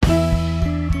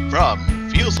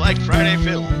like Friday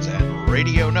Films and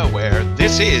Radio Nowhere,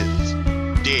 this is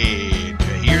Did You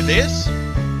Hear This?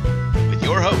 With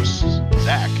your hosts,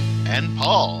 Zach and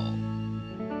Paul.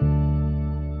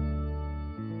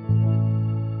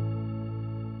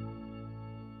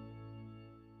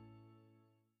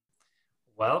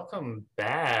 Welcome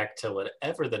back to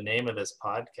whatever the name of this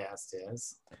podcast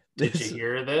is. Did you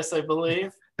hear this, I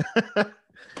believe?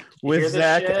 With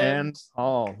Zach and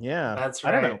Paul. Yeah. That's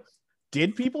right. I don't know.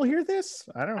 Did people hear this?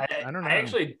 I don't know. I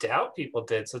actually doubt people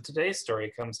did. So today's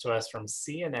story comes to us from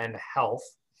CNN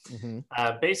Health.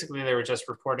 Basically, they were just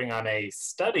reporting on a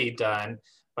study done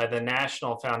by the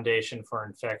National Foundation for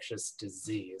Infectious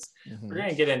Disease. We're going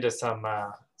to get into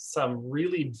some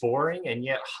really boring and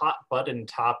yet hot-button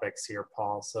topics here,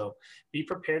 Paul. So be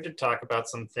prepared to talk about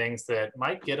some things that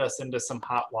might get us into some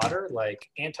hot water, like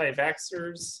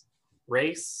anti-vaxxers,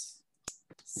 race,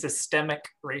 systemic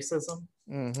racism.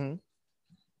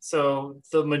 So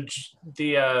the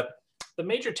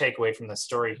major takeaway from this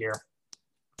story here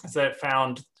is that it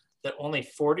found that only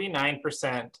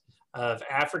 49% of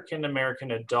African American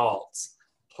adults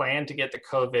plan to get the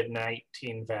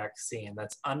COVID-19 vaccine.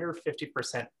 That's under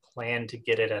 50% plan to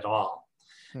get it at all.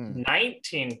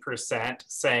 19%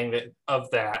 saying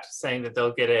that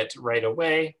they'll get it right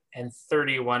away, and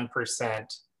 31%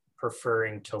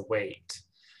 preferring to wait.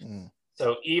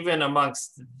 So even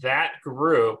amongst that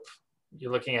group, you're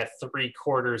looking at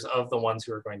 3/4 of the ones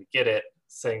who are going to get it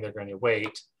saying they're going to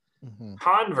wait.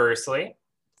 Conversely,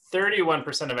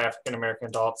 31% of African American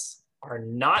adults are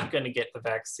not going to get the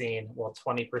vaccine, while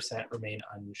 20% remain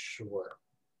unsure.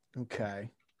 Okay.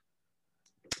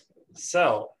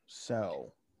 So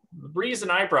the reason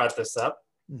I brought this up,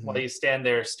 while you stand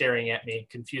there staring at me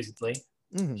confusedly,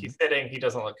 he's sitting, he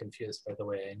doesn't look confused, by the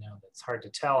way. I know that's hard to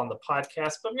tell on the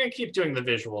podcast, but I'm going to keep doing the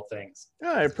visual things.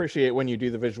 I appreciate when you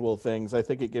do the visual things. I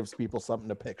think it gives people something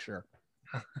to picture.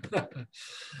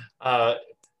 The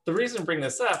reason to bring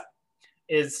this up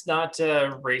is not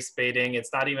race baiting.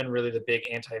 It's not even really the big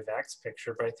anti-vax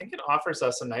picture, but I think it offers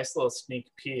us a nice little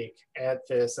sneak peek at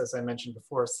this, as I mentioned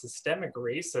before, systemic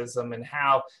racism and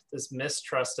how this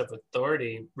mistrust of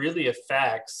authority really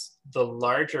affects the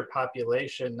larger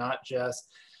population, not just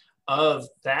of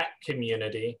that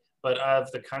community, but of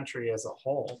the country as a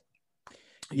whole.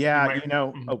 Yeah,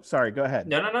 oh, sorry, go ahead.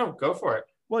 No, go for it.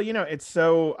 Well,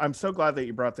 I'm so glad that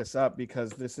you brought this up,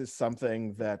 because this is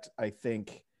something that I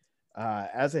think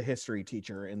as a history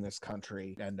teacher in this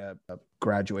country and a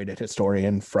graduated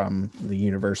historian from the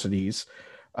universities,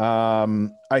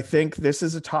 I think this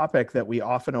is a topic that we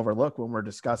often overlook when we're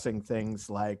discussing things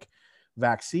like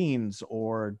vaccines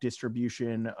or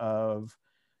distribution of,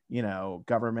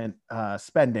 government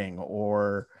spending,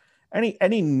 or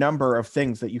any number of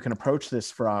things that you can approach this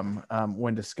from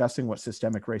when discussing what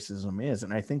systemic racism is.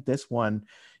 And I think this one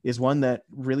is one that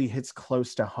really hits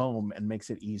close to home and makes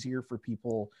it easier for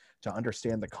people to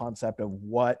understand the concept of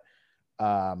what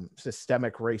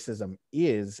systemic racism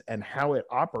is and how it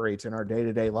operates in our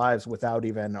day-to-day lives without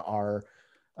even our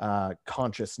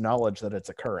conscious knowledge that it's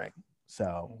occurring.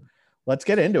 So let's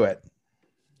get into it.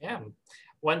 Yeah.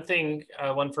 One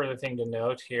further thing to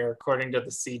note here, according to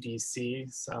the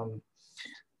CDC, some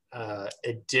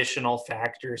additional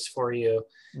factors for you.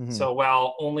 So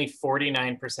while only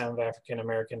 49% of African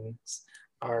Americans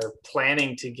are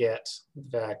planning to get the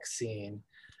vaccine,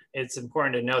 it's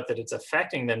important to note that it's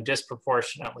affecting them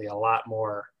disproportionately a lot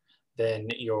more than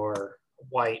your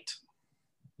white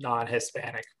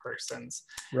non-Hispanic persons.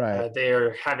 Right. They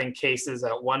are having cases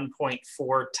at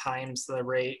 1.4 times the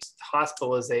rate,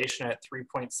 hospitalization at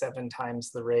 3.7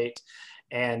 times the rate,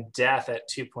 and death at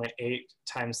 2.8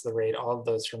 times the rate, all of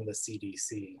those from the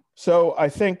CDC. So I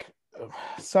think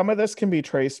some of this can be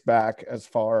traced back as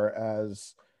far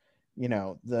as,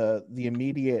 the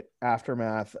immediate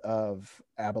aftermath of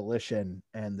abolition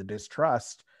and the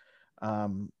distrust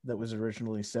that was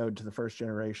originally sowed to the first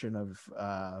generation of,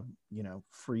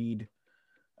 freed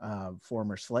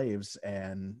former slaves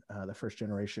and the first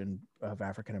generation of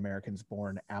African Americans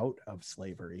born out of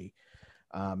slavery,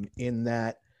 in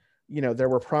that, there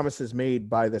were promises made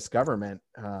by this government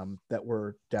that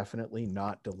were definitely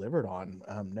not delivered on,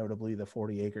 notably the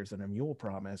 40 acres and a mule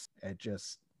promise. It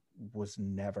just was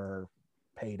never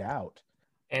paid out.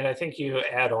 And I think you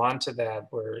add on to that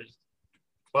where,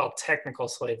 technical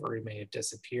slavery may have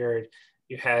disappeared.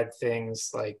 You had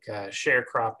things like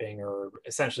sharecropping, or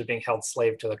essentially being held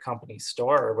slave to the company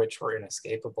store, which were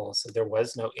inescapable. So there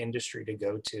was no industry to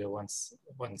go to once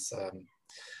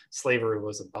slavery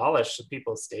was abolished. So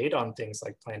people stayed on things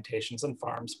like plantations and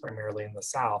farms, primarily in the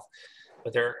South.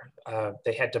 But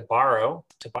they had to borrow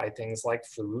to buy things like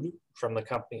food from the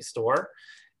company store.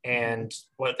 and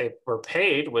what they were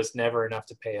paid was never enough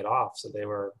to pay it off. So they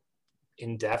were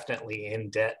indefinitely in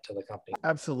debt to the company.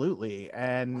 Absolutely.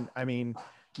 And I mean,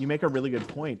 you make a really good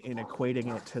point in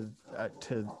equating it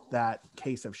to that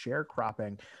case of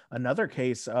sharecropping. Another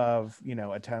case of, you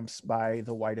know, attempts by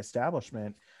the white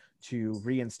establishment to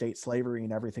reinstate slavery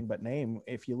in everything but name.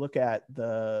 If you look at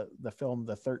the film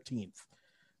The 13th,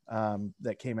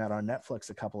 that came out on Netflix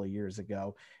a couple of years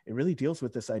ago, it really deals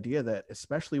with this idea that,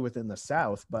 especially within the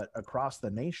South, but across the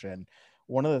nation,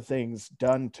 one of the things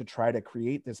done to try to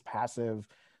create this passive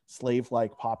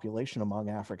slave-like population among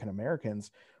African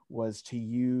Americans was to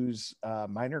use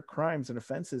minor crimes and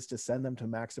offenses to send them to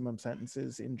maximum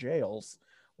sentences in jails,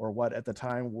 or what at the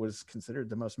time was considered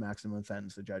the most maximum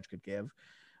sentence the judge could give,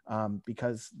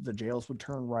 because the jails would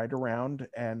turn right around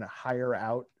and hire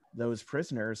out those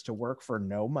prisoners to work for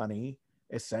no money,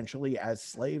 essentially as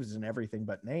slaves in everything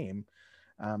but name.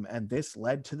 And this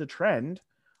led to the trend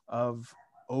of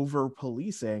over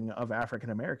policing of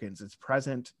African Americans. It's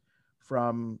present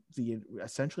from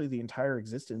essentially the entire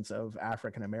existence of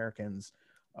African Americans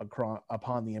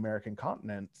upon the American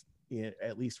continent,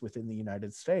 at least within the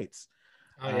United States.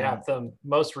 Oh yeah, the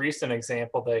most recent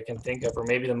example that I can think of, or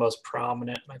maybe the most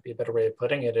prominent, might be a better way of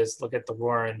putting it, is look at the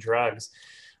war on drugs,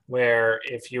 where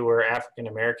if you were African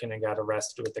American and got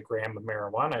arrested with a gram of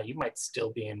marijuana, you might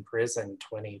still be in prison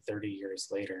 20, 30 years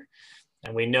later.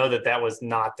 And we know that that was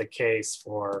not the case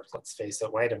for, let's face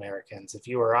it, white Americans. If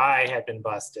you or I had been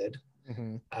busted,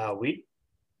 we'd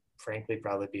frankly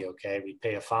probably be okay. We'd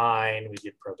pay a fine, we'd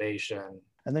get probation.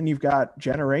 And then you've got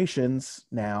generations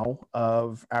now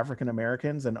of African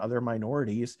Americans and other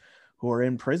minorities who are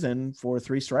in prison for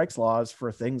 3 strikes laws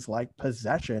for things like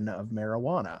possession of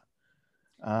marijuana.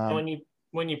 When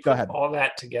you put all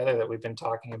that together that we've been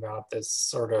talking about, this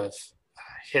sort of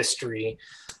history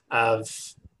of,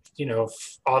 you know,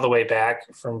 all the way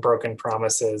back from broken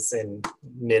promises in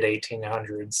mid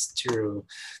 1800s through,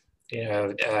 you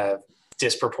know,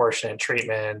 disproportionate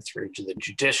treatment through to the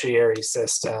judiciary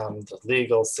system, the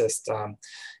legal system,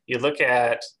 you look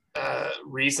at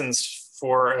reasons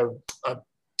for a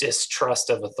distrust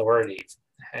of authority.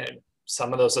 And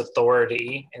some of those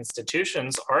authority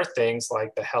institutions are things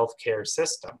like the healthcare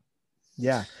system.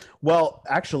 Yeah. Well,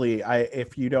 actually,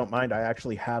 if you don't mind, I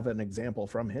actually have an example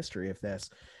from history of this.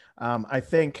 I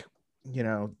think, you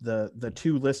know, the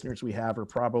 2 listeners we have are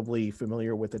probably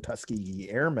familiar with the Tuskegee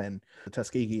Airmen. The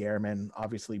Tuskegee Airmen,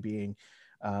 obviously being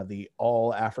the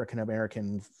all African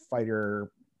American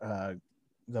fighter,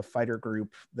 the fighter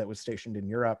group that was stationed in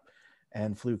Europe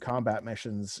and flew combat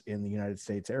missions in the United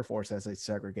States Air Force as a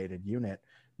segregated unit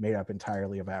made up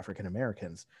entirely of African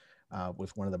Americans,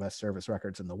 with one of the best service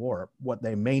records in the war. What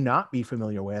they may not be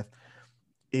familiar with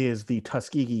is the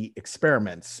Tuskegee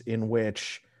experiments, in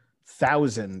which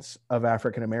thousands of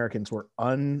African Americans were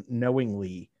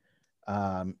unknowingly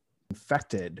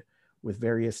infected with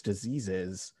various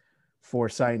diseases for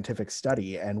scientific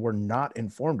study and were not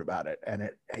informed about it. And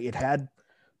it had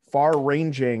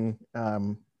far-ranging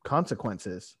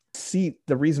consequences. See,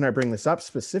 the reason I bring this up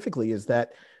specifically is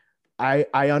that I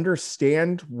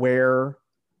understand where,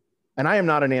 and I am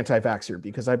not an anti-vaxxer,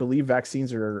 because I believe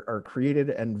vaccines are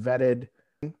created and vetted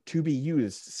to be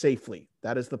used safely.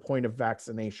 That is the point of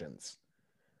vaccinations.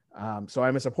 So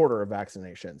I'm a supporter of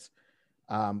vaccinations.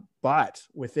 But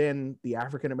within the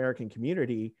African American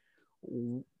community,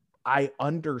 I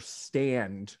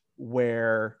understand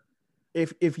where,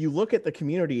 if you look at the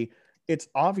community, it's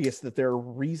obvious that there are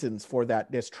reasons for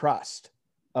that distrust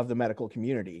of the medical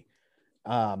community,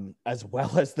 as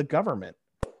well as the government.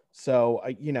 So,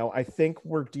 you know, I think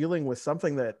we're dealing with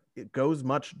something that it goes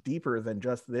much deeper than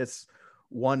just this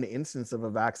one instance of a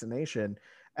vaccination.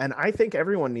 And I think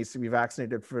everyone needs to be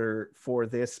vaccinated for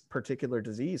this particular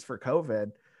disease, for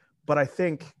COVID. But I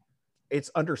think it's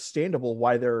understandable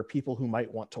why there are people who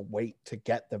might want to wait to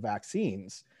get the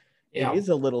vaccines. Yeah. It is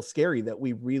a little scary that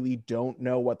we really don't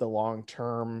know what the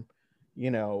long-term,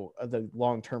 you know, the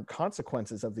long-term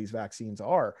consequences of these vaccines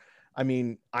are. I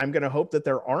mean, I'm going to hope that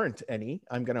there aren't any.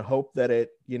 I'm going to hope that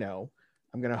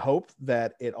I'm going to hope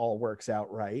that it all works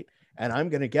out right. And I'm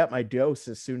going to get my dose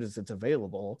as soon as it's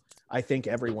available. I think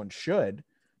everyone should.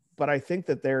 But I think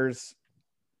that there's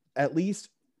at least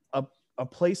a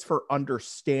place for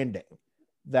understanding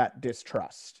that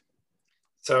distrust.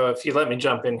 So if you let me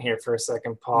jump in here for a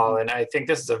second, Paul, and I think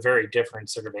this is a very different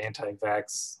sort of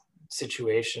anti-vax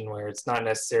situation, where it's not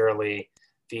necessarily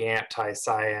the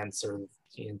anti-science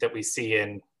that we see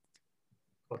in,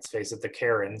 let's face it, the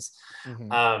Karens.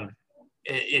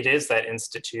 it is that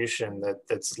institution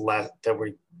that's less,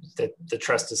 that the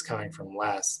trust is coming from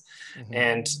less. Mm-hmm.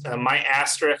 And my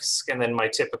asterisk, and then my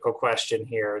typical question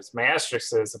here is, my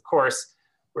asterisk is, of course,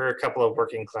 we're a couple of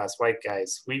working class white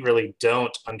guys. We really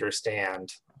don't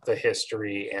understand the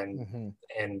history and mm-hmm.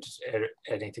 and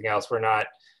anything else. We're not,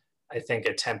 I think,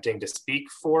 attempting to speak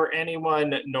for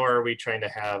anyone, nor are we trying to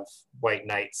have white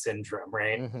knight syndrome,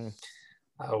 right? Mm-hmm.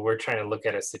 We're trying to look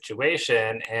at a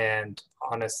situation and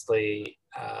honestly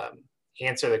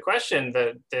answer the question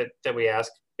that we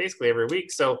ask basically every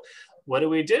week. So what do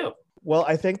we do? Well,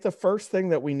 I think the first thing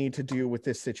that we need to do with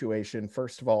this situation,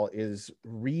 first of all, is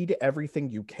read everything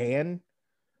you can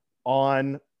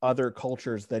on other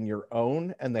cultures than your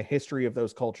own and the history of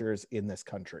those cultures in this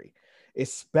country,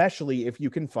 especially if you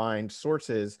can find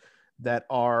sources that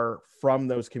are from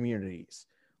those communities.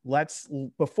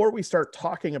 Before we start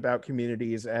talking about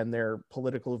communities and their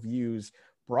political views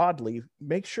broadly,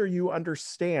 make sure you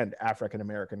understand African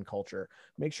American culture.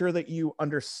 Make sure that you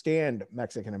understand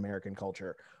Mexican American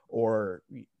culture or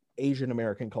Asian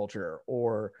American culture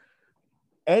or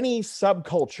any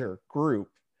subculture group.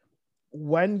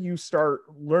 When you start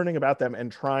learning about them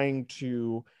and trying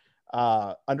to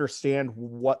understand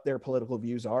what their political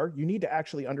views are, you need to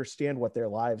actually understand what their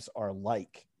lives are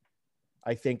like,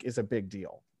 I think is a big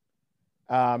deal.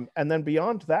 And then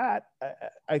beyond that,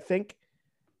 I think,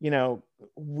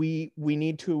 we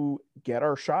need to get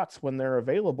our shots when they're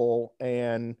available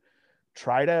and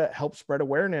try to help spread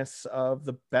awareness of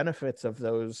the benefits of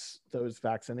those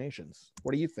vaccinations.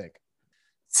 What do you think?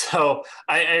 So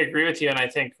I agree with you. And I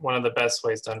think one of the best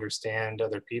ways to understand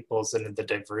other people's and the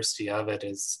diversity of it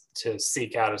is to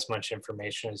seek out as much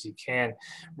information as you can,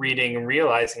 reading and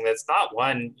realizing that it's not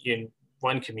one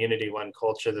community, one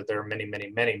culture, that there are many, many,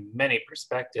 many, many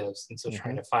perspectives. And so mm-hmm.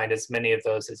 trying to find as many of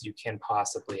those as you can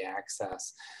possibly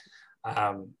access.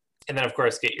 And then, of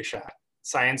course, get your shot.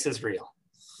 Science is real.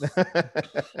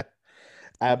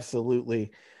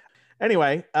 Absolutely.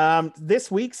 Anyway, this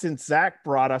week, since Zach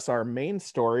brought us our main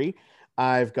story,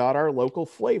 I've got our local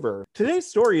flavor. Today's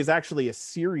story is actually a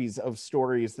series of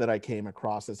stories that I came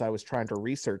across as I was trying to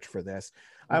research for this.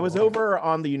 I was over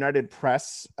on the United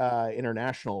Press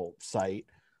International site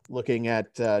looking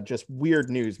at just weird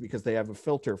news because they have a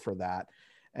filter for that.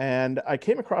 And I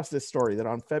came across this story that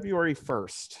on February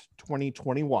 1st,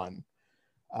 2021,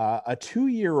 a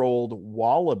 2-year-old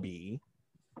wallaby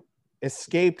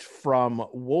escaped from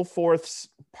Woolworth's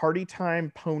Party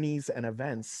Time Ponies and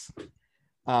Events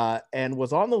and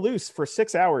was on the loose for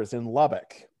 6 hours in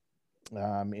Lubbock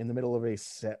in the middle of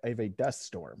a dust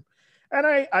storm. And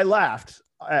I laughed,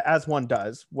 as one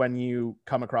does when you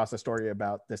come across a story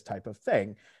about this type of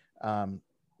thing,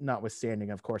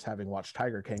 notwithstanding, of course, having watched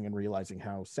Tiger King and realizing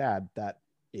how sad that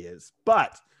is.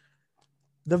 But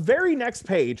the very next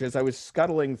page, as I was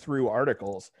scuttling through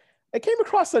articles, I came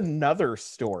across another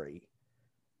story.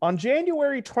 On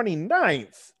January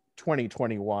 29th,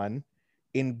 2021,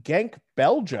 in Genk,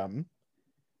 Belgium,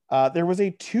 there was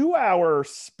a 2-hour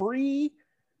spree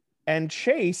and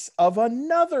chase of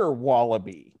another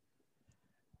wallaby.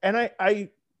 And I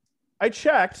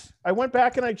checked, I went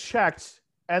back and I checked,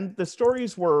 and the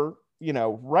stories were,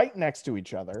 right next to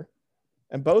each other,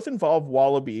 and both involve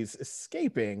wallabies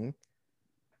escaping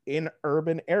in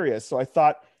urban areas. So I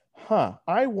thought,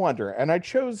 I wonder. And I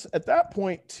chose at that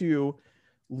point to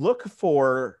look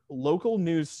for local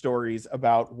news stories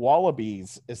about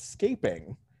wallabies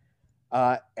escaping.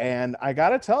 And I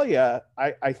gotta tell you,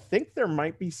 I think there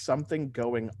might be something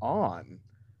going on.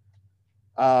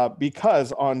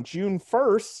 Because on June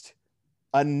 1st,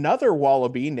 another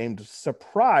wallaby named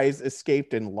Surprise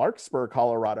escaped in Larkspur,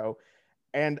 Colorado.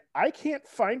 And I can't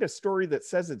find a story that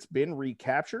says it's been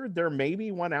recaptured. There may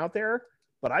be one out there,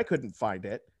 but I couldn't find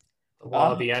it. The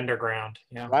Wallaby Underground.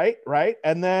 Yeah. Right.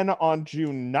 And then on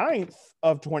June 9th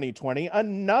of 2020,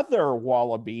 another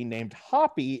wallaby named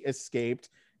Hoppy escaped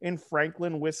in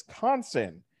Franklin,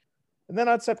 Wisconsin. And then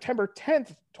on September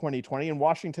 10th, 2020, in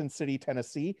Washington City,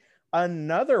 Tennessee,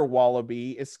 another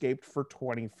wallaby escaped for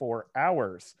 24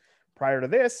 hours. Prior to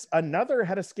this, another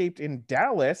had escaped in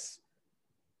Dallas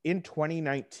in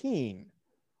 2019.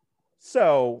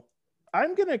 So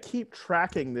I'm going to keep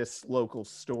tracking this local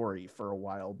story for a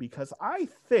while because I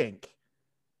think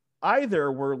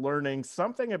either we're learning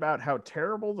something about how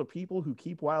terrible the people who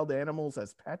keep wild animals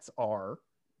as pets are,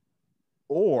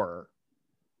 or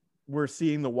we're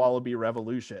seeing the wallaby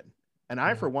revolution. And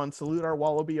I, for one, salute our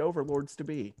wallaby overlords to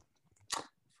be.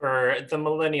 For the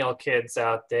millennial kids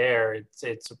out there,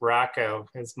 it's Rocco.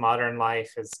 His modern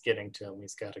life is getting to him.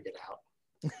 He's got to get out.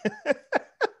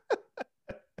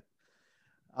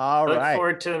 All right. Look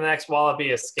forward to the next wallaby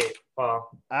escape,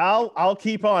 Paul. I'll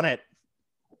keep on it.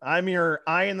 I'm your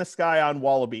eye in the sky on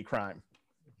wallaby crime.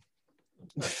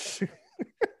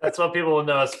 That's what people will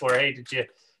know us for. Hey,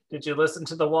 did you listen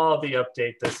to the Wallaby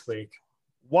update this week?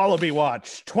 Wallaby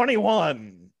Watch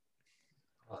 21.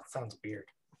 Oh, that sounds weird.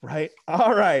 Right.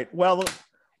 All right. Well,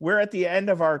 we're at the end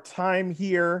of our time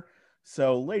here.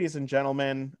 So, ladies and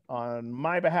gentlemen, on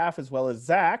my behalf as well as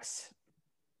Zach's.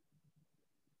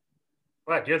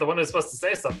 What? You're the one who's supposed to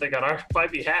say something on my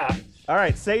behalf. All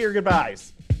right. Say your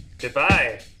goodbyes.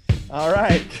 Goodbye. All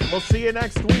right. We'll see you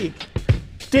next week.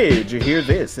 Did You Hear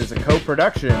This is a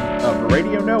co-production of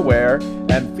Radio Nowhere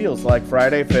and Feels Like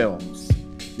Friday Films.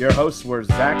 Your hosts were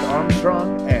Zach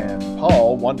Armstrong and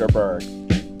Paul Wonderberg.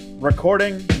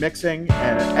 Recording, mixing,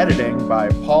 and editing by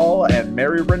Paul and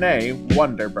Mary Renee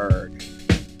Wonderberg.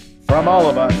 From all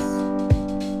of us,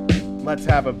 let's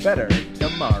have a better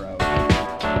tomorrow.